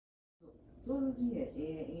todo dia.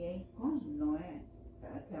 E é incômodo, não é?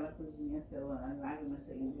 Aquela coisinha, a lágrima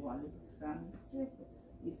saindo do olho porque está muito seca.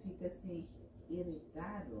 E fica assim,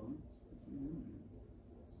 irritado.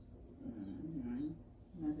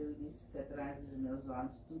 Mas eu disse que atrás dos meus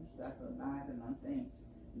olhos tudo está saudável, não tem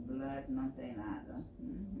blood, não tem nada.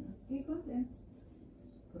 Fiquei contente.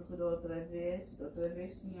 Procurou outra vez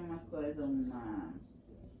tinha uma coisa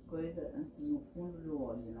no fundo do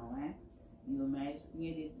olho, não é? E o médico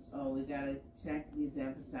tinha dito, oh, we gotta check this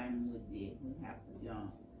every time we have to be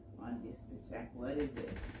on this to check what is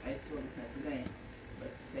it. I told her today, but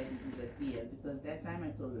she said it disappeared because that time I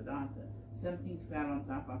told the doctor something fell on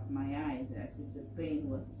top of my eye that the pain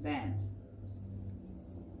was bad.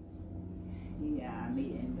 Yeah, I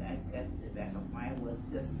mean, I got the back of my eye was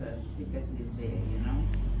just a cicatrice there, you know.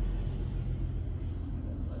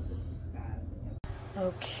 It was just a scar there.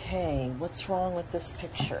 Okay, what's wrong with this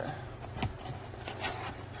picture?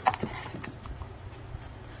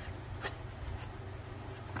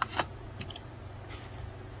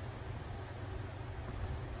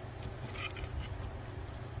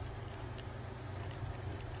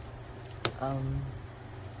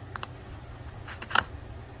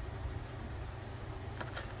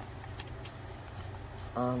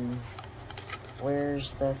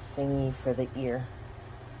 Where's the thingy for the ear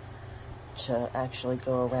to actually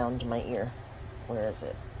go around my ear? Where is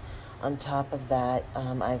it? On top of that,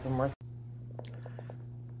 I've been working.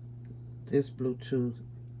 This Bluetooth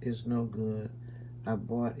is no good. I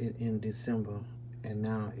bought it in December and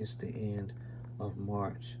now it's the end of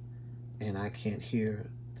March and I can't hear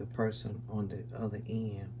the person on the other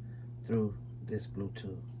end through this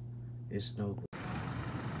Bluetooth. It's no good.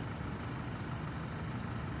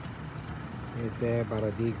 Este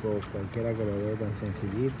aparatico, cualquiera que lo ve tan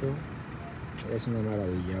sencillito, es una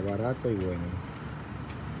maravilla, barato y bueno.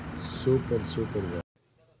 Súper bueno.